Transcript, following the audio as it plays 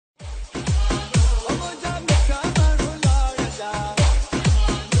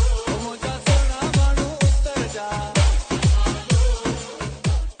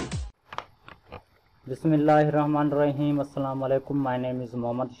Bismillahirrahmanirrahim. Assalamu alaikum. My name is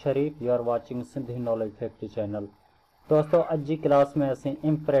Mohammad Sharif. You are watching Sindhi Knowledge Factory channel. दोस्तों अज जी class में असीं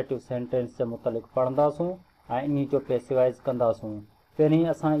imperative sentence जे मुतलिक़ पढ़ंदासूं ऐं इन्ही जो पेसिवाइज़ कंदासूं। पहिरीं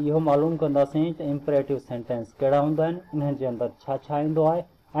असां इहो मालूम कंदासीं त इंपरेटिव सेंटेंस कहिड़ा हूंदा आहिनि, इन्हनि जे अंदरि छा छा ईंदो आहे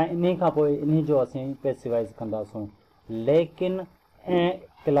ऐं इन्ही खां पोइ इन्ही जो असीं पेसिवाइज़ कंदासूं। लेकिन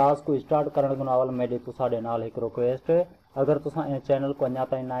क्लास को स्टार्ट करण खां अवल मेरे तुसां नाल हिकिड़ो रिक्वेस्ट, अगर तुसां चैनल को अञा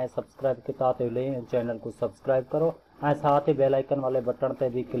ताईं ना सब्सक्राइब किया तो चैनल को सब्सक्राइब करो और साथ ही बेल आइकन वाले बटन पे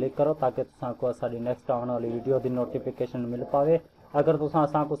भी क्लिक करो ताकि तुसां को असांजी नेक्स्ट आने वाली वीडियो की नोटिफिकेशन मिल पावे। अगर तुसां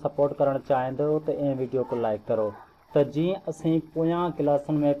असां को सपोर्ट करण चाहींदो तो इन वीडियो को लाइक करो। तो जी असीं पोयां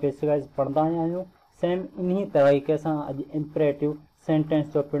क्लासन में पेसिवाइज़ पढ़ंदा आहियूं, सेम इन्ही तरीक़े से अज इंपरेटिव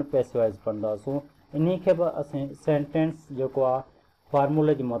सेंटेंस जो पिण पेसिवाइज़ पढ़ंदासूं। इन्ही के भी असीं सेंटेंस जो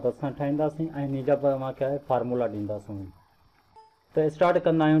फार्मूले की मदद से ठाहींदासीं ऐं इन जा तव्हांखे फार्मूला ॾींदासूं। तो स्टार्ट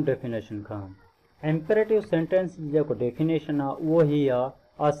कंदा आहियूं डेफिनेशन खां। इंपरेटिव सेंटेंस जो डेफिनेशन आहे उहो ही आहे,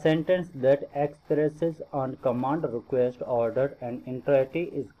 a sentence that expresses on command, request, order and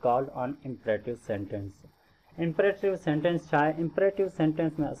इंटरेटिव is called on imperative sentence. Imperative sentence छा आहे? इंपरेटिव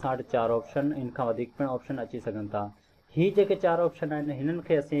सेंटेंस में असां वटि 4 ऑप्शन, इन खां वधीक पिण ऑप्शन अची सघनि था। ही जेके 4 ऑप्शन आहिनि हिननि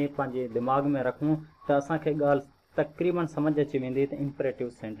खे असीं पंहिंजे दिमाग़ में रखूं त असांखे ॻाल्हि तक़रीबन समझ अची वेंदी त इंपरेटिव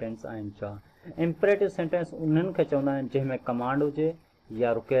सेंटेंस आहिनि छा। इंपरेटिव सेंटेंस उन्हनि खे चवंदा आहिनि जंहिंमें कमांड हुजे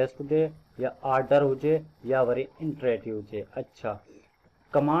या रिक्वेस्ट हुजे या ऑर्डर हुजे या वरी इंटरेटिव हुजे। अच्छा,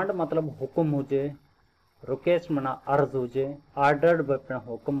 कमांड मतलब हुकुम हुजे, रिक्वेस्ट माना अर्ज़ हुजे, ऑर्डर भी पिण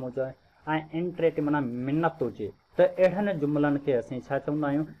हुकुम हुजे ऐं इंटरेटिव माना मिन्नत हुजे, त अहिड़नि जुमलनि खे असीं छा चवंदा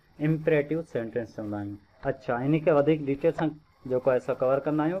आहियूं? इंपरेटिव सेंटेंस चवंदा आहियूं। अच्छा, इन खे वधीक डिटेल सां जेको आहे असां कवर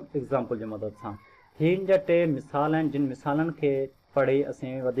कंदा आहियूं एग्ज़ाम्पल जी मदद सां। हिन जा 3 मिसाल आहिनि, जिन मिसालनि खे पढ़ी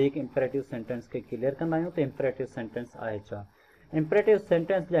असीं वधीक इंपरेटिव सेंटेंस के क्लियर कंदा आहियूं त इंपरेटिव सेंटेंस आहे छा। इंपरेटिव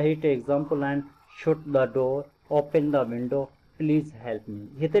सेंटेंस जा ही 3 एग्जाम्पल आहिनि, shirt the door, open the window, please help me.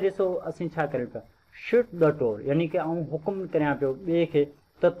 हिते ॾिसो असीं छा करियूं पिया, शट द डोर यानी कि आउं हुकुम करियां पियो ॿिए खे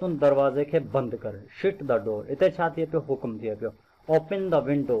त तूं दरवाज़े खे बंदि कर, शट द डोर, हिते छा थिए पियो? हुकुम थिए पियो। ओपन द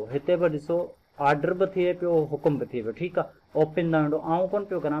विंडो, हिते बि ॾिसो ऑर्डर भी थिए पियो, हुकुम भी थिए पियो। ठीकु आहे, ओपन द विंडो आउं कोन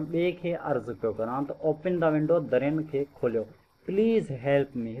पियो करां, ॿिए खे अर्ज़ु पियो करां, त ओपन द विंडो दरियुनि खे खोलियो। प्लीज़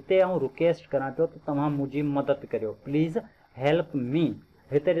हेल्प मी, हिते आउं रिक्वेस्ट करां पियो त तव्हां मुंहिंजी मदद करियो, प्लीज़ हेल्प मी।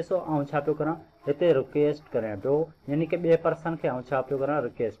 हिते ॾिसो आउं छा पियो करां, हिते रिक्वेस्ट करां पियो यानी कि ॿिए पर्सन खे आउं छा पियो करां?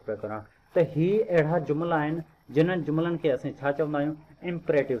 रिक्वेस्ट पियो करां। त ही अहिड़ा जुमला आहिनि जिन्हनि जुमलनि खे असीं छा चवंदा आहियूं?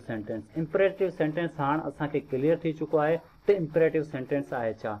 Imperative sentence. इंपरेटिव सेंटेंस हाणे असांखे क्लियर थी चुको आहे त इंपरेटिव सेंटेंस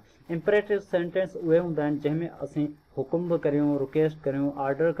आहे छा। इंपरेटिव सेंटेंस उहे हूंदा आहिनि जंहिंमें असीं हुकुम बि करियूं, रिक्वेस्ट करियूं,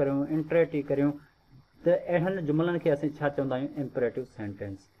 ऑर्डर करियूं, इंटरेटिव करियूं, त अहिड़नि जुमलनि खे असीं छा चवंदा आहियूं? Imperative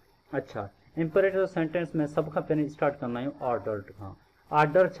sentence. अच्छा, इंपरेटिव सेंटेंस में सभ खां पहिरीं स्टार्ट कंदा आहियूं ऑर्डर खां।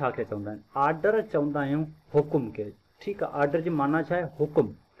 ऑर्डर छा खे चवंदा आहिनि? ऑर्डर चवंदा आहियूं हुकुम खे। ठीकु आहे, ऑर्डर जी माना छा आहे?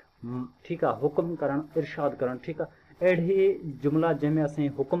 हुकुम। ठीकु आहे, हुकुम करणु, इरशाद करणु। ठीकु आहे, अहिड़ी जुमला जंहिंमें असीं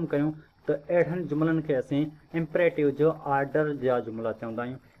हुकुम कयूं त अहिड़नि जुमलनि खे असीं इंपरेटिव जो ऑर्डर जा जुमला चवंदा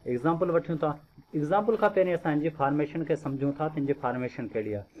आहियूं। एग्ज़ाम्पल वठूं था। एग्ज़ाम्पल खां पहिरीं असां हिनजी फॉर्मेशन खे सम्झूं था त हिनजी फॉर्मेशन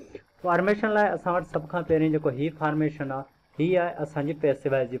कहिड़ी आहे। फॉर्मेशन लाइ असां वटि सभ खां पहिरीं जेको ही फॉर्मेशन आहे, ही आहे असांजी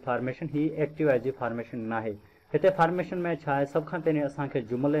पैसिवाइज़ जी फॉर्मेशन, ही एक्टिवाइज़ जी फॉर्मेशन न आहे। हिते फॉर्मेशन में छा आहे? सभ खां पहिरीं असांखे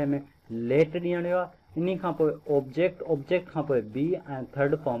जुमले में लेट ॾियणो आहे, इन खां पोइ ऑब्जेक्ट, ऑब्जेक्ट खां पोइ बी ऐं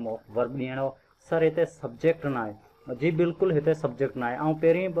थर्ड फॉर्म ऑफ वर्ब ॾियणो आहे। सर हिते सब्जेक्ट न आहे। जी बिल्कुलु हिते सब्जेक्ट न आहे। ऐं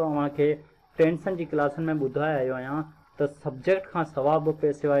पहिरीं बि तव्हांखे टेंसन जी क्लासनि में ॿुधाए आयो आहियां त सब्जेक्ट खां सवाइ बि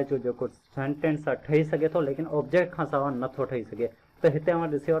पेसिवाइज़ जो जेको सेंटेंस आहे ठही सघे थो, लेकिन ऑब्जेक्ट खां सवाइ नथो ठही सघे। त हिते अवां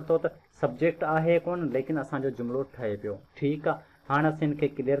ॾिसी वरितो त सब्जेक्ट आहे कोन, लेकिन असांजो जुमिलो ठहे पियो। ठीकु आहे, हाणे असीं हिनखे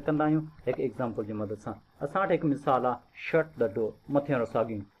क्लियर कंदा आहियूं हिकु एग्ज़ाम्पल जी मदद सां। असां वटि हिकु मिसाल आहे, शट द डोर, मथे वारो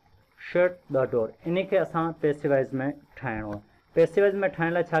साॻियूं, शट द डोर। इन खे असां पेसिवाइज़ में ठाहिणो आहे। पेसिवाइज़ में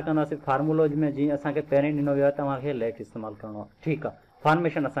ठाहिण लाइ छा कंदासीं? फार्मूलोज में जीअं असांखे पहिरीं ॾिनो वियो आहे तव्हांखे लेट इस्तेमालु करिणो आहे। ठीकु आहे,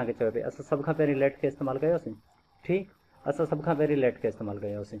 फॉर्मेशन असांखे चयो पई, असां सभ खां पहिरीं लेट खे इस्तेमालु कयोसीं। ठीकु, असां सभ खां पहिरीं लेट खे इस्तेमालु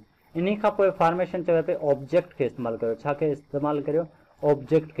कयोसीं। इन खां पोइ फॉर्मेशन चयो पई ऑब्जेक्ट खे इस्तेमालु कयो। छा खे इस्तेमालु करियो?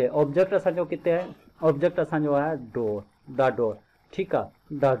 ऑब्जेक्ट खे। ऑब्जेक्ट असांजो किथे आहे? ऑब्जेक्ट असांजो आहे डोर, द डोर। ठीकु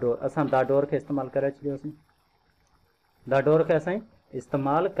आहे, द डोर, असां द डोर खे इस्तेमालु करे छॾियोसीं। द डोर खे असां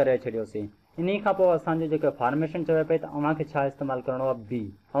इस्तेमालु करे छॾियोसीं। इन खां पोइ असांजी जेका फॉर्मेशन चवे पई त अव्हांखे छा इस्तेमालु करिणो आहे? बी।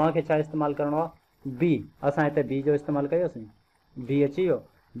 अव्हांखे छा इस्तेमालु करिणो आहे? बी। असां हिते बी जो इस्तेमालु कयोसीं, बी अची वियो,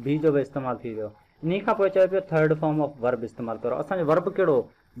 बी जो बि इस्तेमालु थी वियो। इन खां पोइ चवे पियो थर्ड फॉर्म ऑफ वर्ब इस्तेमालु करो। असांजो वर्ब कहिड़ो?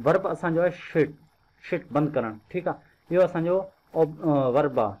 वर्ब असांजो आहे शिट, शिट बंदि करणु। ठीकु आहे, इहो असांजो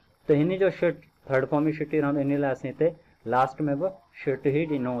वर्ब आहे। त हिन जो शिट थर्ड फॉर्म ई शिट ई रहंदो, इन लाइ असीं हिते लास्ट में भी शुड ही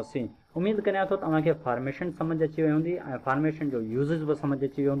ॾिनोसीं। उम्मीद करियां थो तव्हांखे फॉर्मेशन समझ अची वई हूंदी ऐं फॉर्मेशन जो यूज़िस बि समझ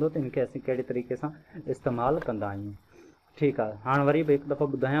अची वियो हूंदो त इनखे असीं कहिड़े तरीक़े सां इस्तेमालु कंदा आहियूं। ठीकु आहे, हाणे वरी बि हिकु दफ़ो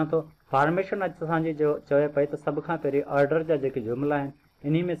ॿुधायां थो। फॉर्मेशन असांजी जो चवे पई त सभ खां पहिरीं ऑर्डर जा जेके जुमिला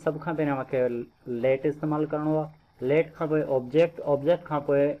आहिनि इन में सभ खां पहिरियों मूंखे लेट इस्तेमालु करिणो आहे। लेट खां पोइ ऑब्जेक्ट, ऑब्जेक्ट खां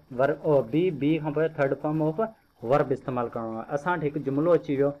पोइ बी खां पोइ थर्ड फॉर्म ऑफ वर्ब इस्तेमालु करिणो आहे। असां वटि हिकु जुमिलो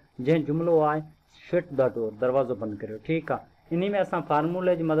अची वियो जंहिं जुमिलो आहे शट द डोर, दरवाज़ो बंदि करियो। ठीकु आहे, इन में असां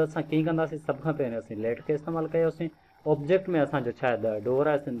फार्मूले जी मदद सां कीअं कंदासीं, सभ खां पहिरियों असीं लेट खे इस्तेमालु कयोसीं। ऑब्जेक्ट में असांजो छा आहे द डोर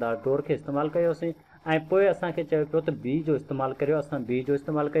आहे, द डोर खे इस्तेमालु कयोसीं ऐं पोइ असांखे चयो पियो त बी जो इस्तेमालु करियो, असां बी जो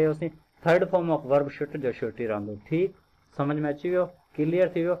इस्तेमालु कयोसीं। Third form of verb shoot जो शुट ई रहंदो। ठीकु, सम्झ में अची वियो,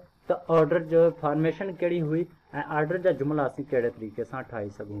 क्लियर थी वियो त ऑर्डर जो फॉर्मेशन कहिड़ी हुई ऐं ऑर्डर जा जुमिला असीं कहिड़े तरीक़े सां ठाहे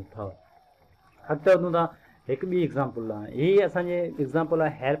सघूं था। अॻिते वधूं था, हिकु ॿी एग्ज़ाम्पल आहे। हीअ असांजी एग्ज़ाम्पल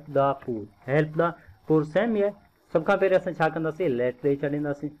आहे help the poor. Help the poor same ई आहे। सभ खां पहिरीं असां छा कंदासीं, लेट ॾेई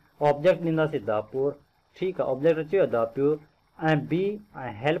छॾींदासीं, ऑब्जेक्ट ॾींदासीं द पुअर। ठीकु आहे, ऑब्जेक्ट अची वियो द पुअर ऐं बी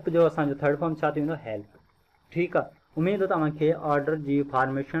ऐं हेल्प जो असांजो थर्ड फॉर्म छा थी वेंदो, हेल्प। ठीकु आहे, उमेदु तव्हांखे ऑर्डर जी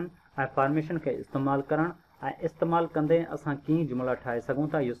फॉर्मेशन ऐं फॉर्मेशन खे इस्तेमालु करणु ऐं इस्तेमालु कंदे असां कीअं जुमिला ठाहे सघूं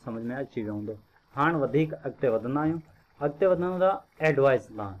था इहो सम्झ में अची वियो हूंदो। हाणे वधीक अॻिते वधंदा आहियूं। अॻिते वधूं था एडवाइस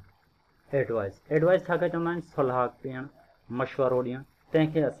ॾांहुं। एडवाइस, एडवाइस छा खे चवंदा आहिनि, सलाह ॾियणु, मशवरो ॾियणु,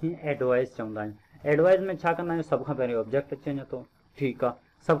 तंहिंखे असीं एडवाइस चवंदा आहियूं। एडवाइस में छा कंदा आहियूं, सभ खां पहिरीं ऑब्जेक्ट अची वञे थो। ठीकु आहे,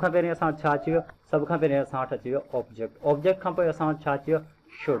 सभ खां पहिरीं असां वटि छा अची वियो, सभ खां पहिरीं असां वटि अची वियो ऑब्जेक्ट। ऑब्जेक्ट खां पोइ असां वटि छा अची वियो,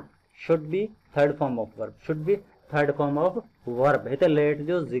 should. Should be third form of verb, should be third form of verb. हिते लेट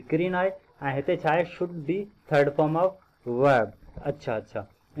जो ज़िक्र ई न आहे ऐं हिते छा आहे, should be third form of verb. अच्छा अच्छा,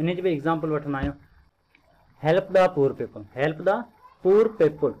 इन जी बि एग्ज़ाम्पल वठंदा आहियूं। Help the poor people, help the poor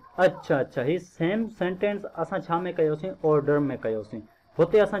पीपल। अच्छा अच्छा, ही सेम सेंटेंस असां छा में कयोसीं, ऑर्डर में कयोसीं।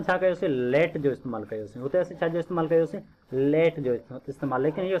 हुते असां छा कयोसीं, लेट जो इस्तेमालु कयोसीं। हुते असीं छा जो इस्तेमालु कयोसीं, लेट जो इस्तेमालु।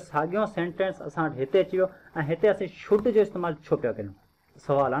 लेकिन इहो साॻियो सेंटेंस असां वटि हिते अची वियो ऐं हिते असीं शुड जो इस्तेमालु छो पिया कयूं,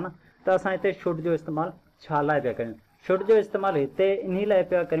 सवाल आहे न। त असां हिते शुड जो इस्तेमालु छा लाइ पिया कयूं, शुड जो इस्तेमालु हिते इन लाइ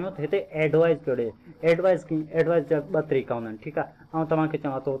पिया कयूं त हिते एडवाइस पियो ॾे। एडवाइस कीअं, एडवाइस जा ॿ तरीक़ा हूंदा आहिनि। ठीकु आहे, ऐं तव्हांखे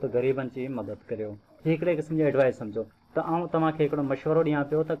चवां थो त ग़रीबनि जी मदद करियो। हिकिड़े क़िस्म जी एडवाइस सम्झो त आउं तव्हांखे हिकिड़ो मशवरो ॾियां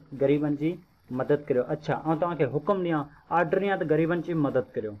पियो त ग़रीबनि जी मदद करियो। अच्छा, ऐं तव्हांखे हुकुम ॾियां, ऑर्डर ॾियां त ग़रीबनि जी मदद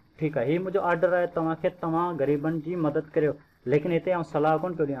करियो। ठीकु आहे, हीउ मुंहिंजो ऑर्डर आहे तव्हांखे, तव्हां ग़रीबनि जी मदद करियो। लेकिन हिते आउं सलाह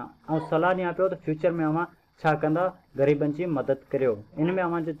कोन पियो ॾियां, ऐं सलाह ॾियां पियो त फ्यूचर में अवां छा कंदा, ग़रीबनि जी मदद करियो। इन में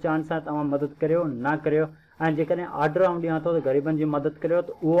अवां जो चांस आहे तव्हां मदद करियो न करियो। ऐं जेकॾहिं ऑर्डर आउं ॾियां थो त ग़रीबनि जी मदद करियो त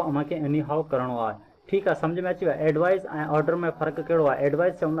उहो अव्हांखे एनी हाउ करिणो आहे। ठीकु आहे, सम्झ में अची वियो। एडवाइस ऐं ऑर्डर में फ़र्क़ु कहिड़ो आहे,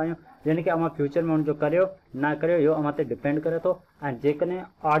 एडवाइस चवंदा आहियूं यानी कि अव्हां फ्यूचर में हुनजो करियो न करियो इहो अव्हां ते डिपेंड करे थो। ऐं जेकॾहिं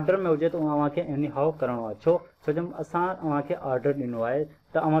ऑर्डर में हुजे त उहो अव्हांखे एनी हाउ करिणो आहे। छो जो असां अव्हांखे ऑर्डर ॾिनो आहे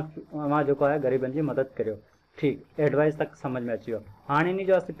त अव्हां जेको आहे ग़रीबनि जी मदद करियो। ठीकु, एडवाइस तक सम्झ में अची वियो। हाणे इन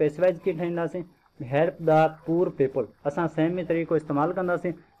जो असीं पेसिवाइज़ कीअं ठाहींदासीं, हेल्प द पुअर पीपल। असां सेम ई तरीक़ो इस्तेमालु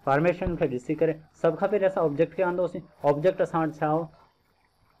कंदासीं। फॉर्मेशन खे ॾिसी करे सभ खां पहिरीं असां ऑब्जेक्ट खे आंदोसीं। ऑब्जेक्ट असां वटि छा हो,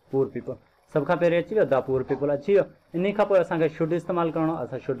 पुअर पीपल। सभ खां पहिरीं अची वियो द पुअर पीपल अची वियो। इन खां पोइ असांखे शुड इस्तेमालु करिणो,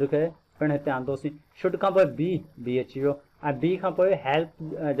 असां शुड खे पिणु हिते आंदोसीं। शुड खां पोइ बी अची वियो ऐं बी खां पोइ हेल्प,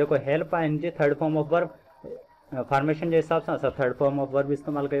 जेको हेल्प आहे हिन जे third form of verb. Formation जे हिसाब सां असां थर्ड फॉर्म ऑफ वर्ब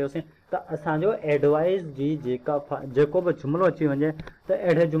इस्तेमालु कयोसीं। त असांजो एडवाइस जी जेको बि जुमिलो अची वञे त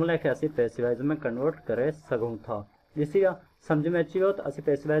अहिड़े जुमिले खे असीं पेसिवाइज़ में कन्वर्ट करे सघूं था। ॾिसी विया, सम्झ में अची वियो त असीं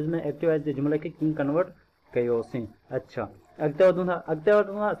पेसिवाइज़ में एक्टिवाइज़ जे जुमिले खे कीअं कन्वर्ट कयोसीं। अच्छा, अॻिते वधूं था।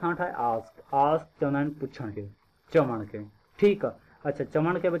 असां वटि आहे आस्क। आस्क चवंदा आहिनि पुछण खे, चवण खे। ठीकु आहे, अच्छा,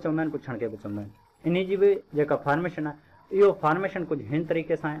 चवण खे बि चवंदा आहिनि, पुछण खे बि चवंदा आहिनि। इन जी बि जेका फॉर्मेशन आहे, इहो फॉर्मेशन कुझु हिन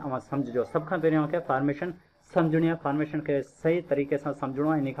तरीक़े सां आहे, अव्हां सम्झिजो। सभ खां पहिरीं मूंखे फॉर्मेशन सम्झणी आहे, फॉर्मेशन खे सही तरीक़े सां सम्झणो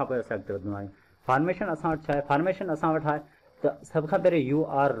आहे। इन खां पोइ असां अॻिते वधंदा आहियूं। फॉर्मेशन असां वटि छा आहे, फॉर्मेशन असां वटि आहे त सभ खां पहिरीं यू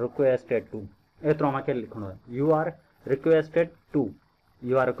आर रिक्वेस्टेड टू, एतिरो मूंखे लिखणो आहे। U R requested two,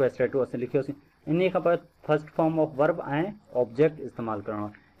 U R requested two असीं लिखियोसीं। इन खां पोइ फर्स्ट फॉर्म ऑफ वर्ब ऐं ऑब्जेक्ट इस्तेमालु करिणो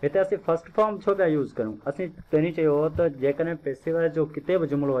आहे। हिते असीं फर्स्ट फॉर्म छो पिया यूज़ करूं, असीं पहिरीं चयो हो त जेकॾहिं पेसिवाइज़ जो किथे बि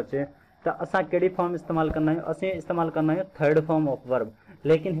जुमिलो अचे त असां कहिड़ी फॉर्म इस्तेमालु कंदा आहियूं, असीं इस्तेमालु कंदा आहियूं थर्ड फॉर्म ऑफ वर्ब।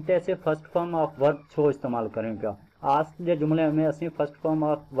 लेकिन हिते असीं फर्स्ट फॉर्म ऑफ वर्ब छो इस्तेमालु करियूं पिया, आस्क जे जुमिले में असीं फर्स्ट फॉर्म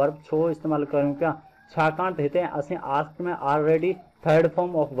ऑफ वर्ब छो इस्तेमालु करियूं पिया, छाकाणि त हिते असीं आस्क में already third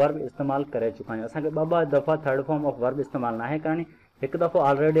form of verb इस्तेमालु करे चुका आहियूं। असांखे ॿ दफ़ा थर्ड फॉर्म ऑफ वर्ब इस्तेमालु न आहे करणी, हिकु दफ़ो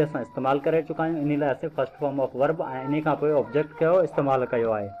ऑलरेडी असां इस्तेमालु करे चुका आहियूं। इन लाइ असीं फर्स्ट फॉर्म ऑफ वर्ब ऐं इन खां पोइ ऑब्जेक्ट खे इस्तेमालु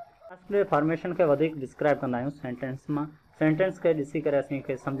कयो आहे। आस्क जे फॉर्मेशन खे वधीक डिस्क्राइब कंदा आहियूं सेंटेंस मां। सेंटेंस खे ॾिसी करे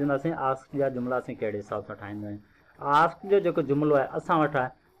असीं सम्झंदासीं आस्क जा जुमिला असीं कहिड़े हिसाब सां ठाहींदा आहियूं। आस्क जो जेको जुमिलो आहे असां वटि आहे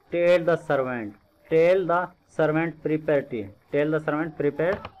tell the servant, tell the servant prepare T, tell the servant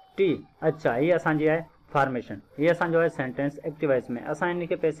prepare T. अच्छा, हीअ असांजी आहे फॉर्मेशन ये असांजो आहे सेंटेंस एक्टिवाइज में असां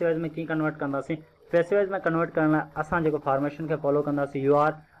इनके पैसिवाइज में कीअं कन्वर्ट कंदासीं पैसिवाइज में कन्वर्ट करण लाइ असां जेको फॉर्मेशन खे फॉलो कंदासीं यू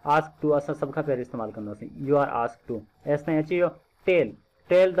आर आस्क टू असां सब खां पहिरीं इस्तेमालु कंदासीं U R ask two S ताईं अची वियो tell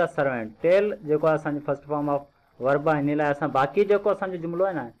tell the servant tell जेको आहे असांजी फर्स्ट फॉर्म ऑफ वर्ब आहे इन लाइ असां बाक़ी जेको असांजो जुमिलो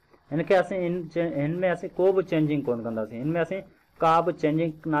आहे न इनखे असीं हिन में असीं को बि चेंजिंग कोन कंदासीं हिन में असीं का बि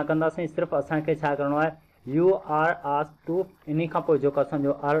चेंजिंग न कंदासीं सिर्फ़ु असांखे छा करिणो आहे यू आर आस्क टू इन खां पोइ जेको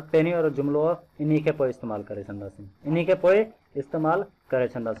असांजो पहिरीं वारो जुमिलो आहे इन खे पोइ इस्तेमालु करे छॾंदासीं इन खे पोइ इस्तेमालु करे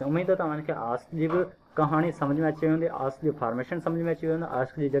छॾंदासीं उमेद आहे तव्हांखे आस्क जी बि कहाणी सम्झ में अची वेंदी आस्क जो फॉर्मेशन सम्झ में अची वेंदो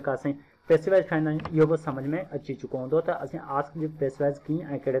आस्क जी जेका असीं पैसिवाइज ठाहींदा आहियूं इहो बि सम्झ में अची चुको हूंदो त असीं आस्क जी पैसिवाइज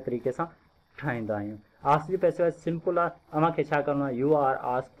कीअं ऐं कहिड़े तरीक़े सां ठाहींदा आहियूं आस्क जी पैसिवाइज सिंपल आहे अव्हांखे छा करिणो आहे यू आर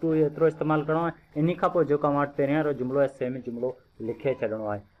आस्क टू एतिरो इस्तेमालु करिणो आहे इन खां पोइ जेको अव्हां वटि पहिरियां वारो जुमिलो आहे सेम जुमिलो लिखे छॾिणो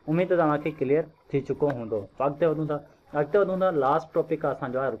आहे उमेद तव्हांखे क्लियर थी चुको हूंदो अॻिते वधूं था लास्ट टॉपिक आहे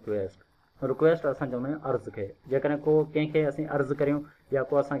असांजो आहे रिक्वेस्ट असां चवंदा आहियूं अर्ज़ खे जेकॾहिं को कंहिंखे असीं अर्ज़ु करियूं या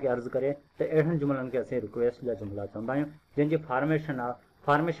को असांखे अर्ज़ु करे त अहिड़नि जुमिलनि खे असीं रिक्वेस्ट जा जुमिला चवंदा आहियूं जंहिंजी फॉर्मेशन आहे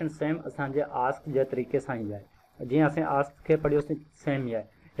फॉर्मेशन सेम असांजे आस्क जे तरीक़े सां ई आहे जीअं असीं आस्क खे पढ़ियोसीं सेम ई आहे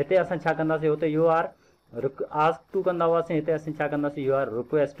हिते असां छा कंदासीं हुते यू आर आस्क टू कंदा हुआसीं हिते असीं छा कंदासीं यू आर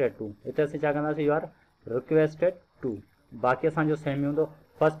रिक्वेस्टेड टू हिते असीं छा कंदासीं यू आर रिक्वेस्टेड टू बाक़ी असांजो सेम ई हूंदो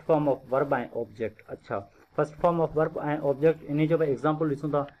फर्स्ट फॉर्म ऑफ वर्ब ऐं ऑब्जेक्ट अच्छा फर्स्ट फॉर्म ऑफ वर्ब ऐं ऑब्जेक्ट इन जो बि एग्जाम्पल ॾिसूं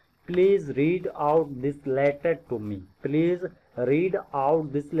था please read out this letter to me please read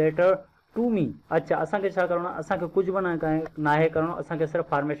out this letter to me अच्छा असांखे छा करिणो आहे असांखे कुझु बि नाहे करिणो असांखे सिर्फ़ु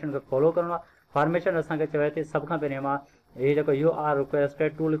फॉर्मेशन खे फॉलो करिणो आहे फॉर्मेशन असांखे चवे थी सभ खां पहिरीं मां हीअ जेको यू आर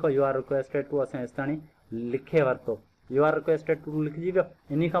रिक्वेस्टेड टू लिखो यू आर रिक्वेस्टेड टू असां हेसिताणी लिखे वरितो यू आर रिक्वेस्टेड टू लिखिजी वियो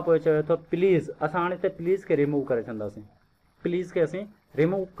इन खां पोइ चवे थो प्लीज़ असां हाणे हिते प्लीज़ खे रिमूव करे छॾंदासीं प्लीज़ खे असीं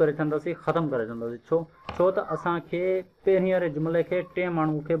रिमूव करे छॾंदासीं ख़तमु करे छॾंदासीं छो त असांखे पहिरीं वारे जुमिले खे टे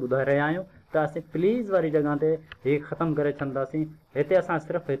माण्हू खे ॿुधाए रहिया आहियूं त असीं प्लीज़ वारी जॻह ते हीअ ख़तमु करे छॾंदासीं हिते असां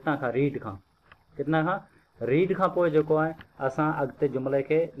सिर्फ़ु हितां खां रीड खां पोइ जेको आहे असां अॻिते जुमिले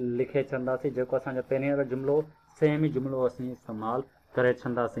खे लिखे छॾंदासीं जेको असांजो पहिरीं वारो जुमिलो सेम ई जुमिलो असीं इस्तेमालु करे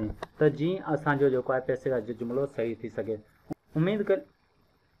छॾंदासीं त जीअं असांजो जेको आहे पैसिवाइज जो जुमिलो सही थी सघे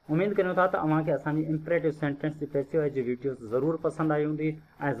उम्मीद करियूं था त अव्हांखे असांजी इम्परेटिव सेंटेंस जी पैसिवाइज जी वीडियोस ज़रूरु पसंदि आई हूंदी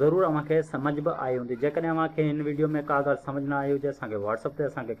ऐं ज़रूरु अव्हांखे सम्झ बि आई हूंदी जेकॾहिं अव्हांखे हिन वीडियो में का ॻाल्हि सम्झ न आई हुजे असांखे व्हाट्सअप ते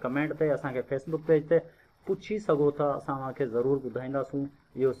असांखे कमेंट ते असांखे फेसबुक पेज ते पुछी सघो था असां अव्हांखे ज़रूरु ॿुधाईंदासूं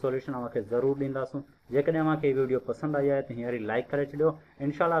इहो सॉल्यूशन अव्हांखे ज़रूरु ॾींदासूं जेकॾहिं अव्हांखे हीअ वीडियो पसंदि आई आहे त हींअर ई लाइक करे छॾियो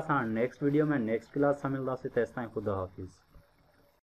इनशाला असां नेक्स्ट वीडियो में नेक्स्ट क्लास सां मिलंदासीं तेसिताईं ख़ुदा हाफ़िज़